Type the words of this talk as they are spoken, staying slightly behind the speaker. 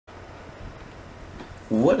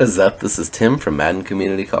What is up? This is Tim from Madden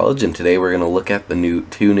Community College, and today we're going to look at the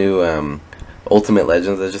two new Ultimate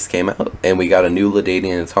Legends that just came out, and we got a new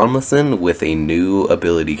Ladainian Tomlinson with a new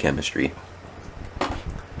ability chemistry.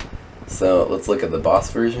 So let's look at the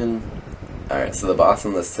boss version. Alright, so the boss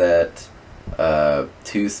in the set,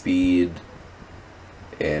 2 speed,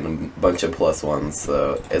 and a bunch of +1s,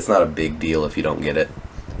 so it's not a big deal if you don't get it.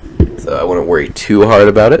 So I wouldn't worry too hard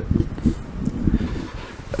about it.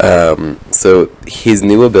 So his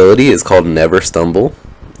new ability is called Never Stumble.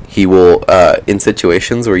 He will, in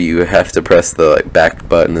situations where you have to press the back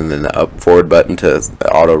button and then the forward button to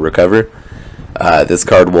auto recover, this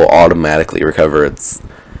card will automatically recover. It's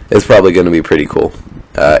probably going to be pretty cool.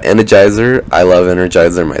 Energizer, I love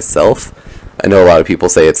Energizer myself. I know a lot of people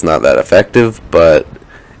say it's not that effective, but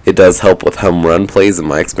it does help with home run plays in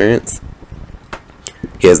my experience.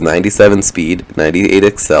 He has 97 speed, 98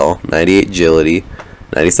 excel, 98 agility,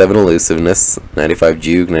 97 elusiveness, 95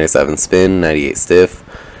 juke, 97 spin, 98 stiff,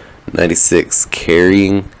 96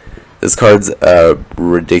 carrying. This card's a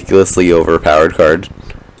ridiculously overpowered card.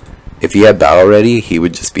 If he had battle ready, he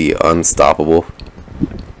would just be unstoppable.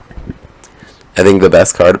 I think the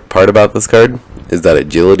best part about this card is that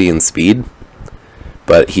agility and speed,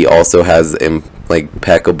 but he also has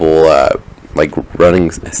impeccable running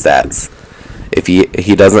stats. If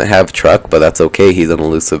he doesn't have truck, but that's okay, he's an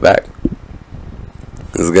elusive back.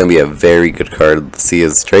 This is going to be a very good card. Let's see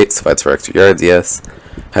his traits. Fights for extra yards, yes.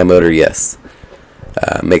 High motor, yes.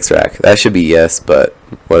 Makes rack. That should be yes, but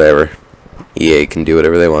whatever. EA can do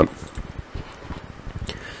whatever they want.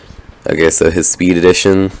 Okay, so his speed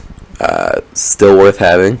edition, still worth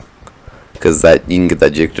having, because you can get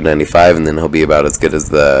that juke to 95, and then he'll be about as good as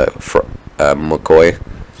the McCoy.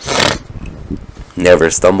 Never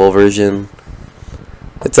Stumble version.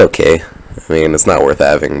 It's okay. I mean, it's not worth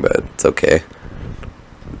having, but it's okay.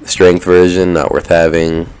 Strength version, not worth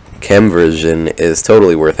having. Chem version is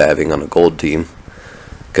totally worth having on a gold team,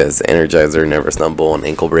 because Energizer, Never Stumble, and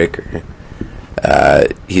Ankle Breaker.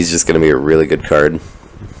 He's just going to be a really good card.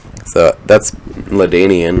 So that's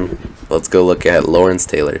Ladainian. Let's go look at Lawrence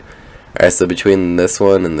Taylor. Alright, so between this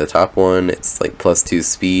one and the top one, it's like +2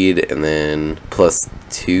 speed and then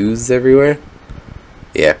 +2s everywhere.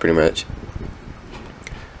 Yeah, pretty much.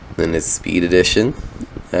 Then his speed edition.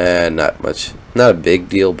 Not much. Not a big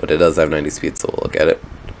deal, but it does have 90 speed, so we'll look at it.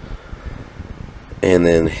 And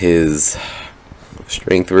then his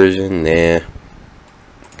strength version, nah.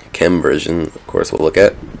 Chem version, of course, we'll look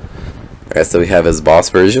at. Alright, so we have his boss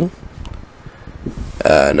version.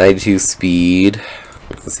 92 speed.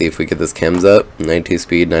 Let's see if we get this chems up. 92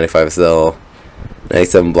 speed, 95 cell,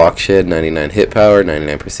 97 block shed, 99 hit power,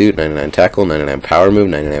 99 pursuit, 99 tackle, 99 power move,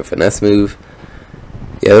 99 finesse move.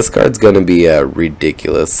 Yeah, this card's going to be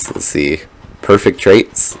ridiculous. Let's see. Perfect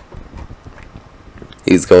traits.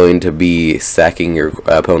 He's going to be sacking your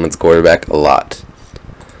opponent's quarterback a lot.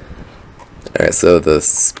 Alright, so the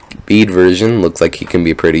speed version looks like he can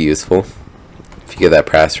be pretty useful. If you get that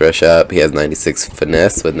pass rush up, he has 96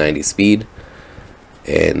 finesse with 90 speed.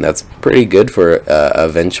 And that's pretty good for an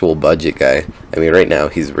eventual budget guy. I mean, right now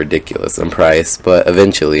he's ridiculous in price, but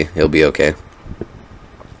eventually he'll be okay.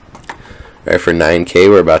 Alright, for 9K,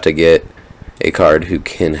 we're about to get a card who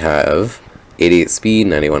can have 88 speed,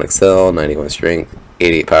 91 excel, 91 strength,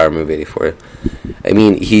 88 power move, 84. I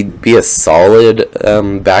mean, he'd be a solid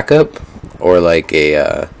backup, or like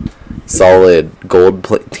a solid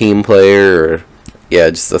gold team player, or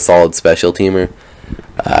yeah, just a solid special teamer.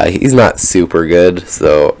 He's not super good,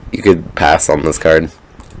 so you could pass on this card.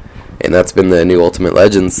 And that's been the new Ultimate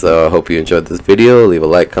Legends, so I hope you enjoyed this video. Leave a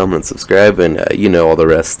like, comment, subscribe, and you know all the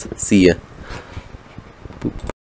rest. See ya.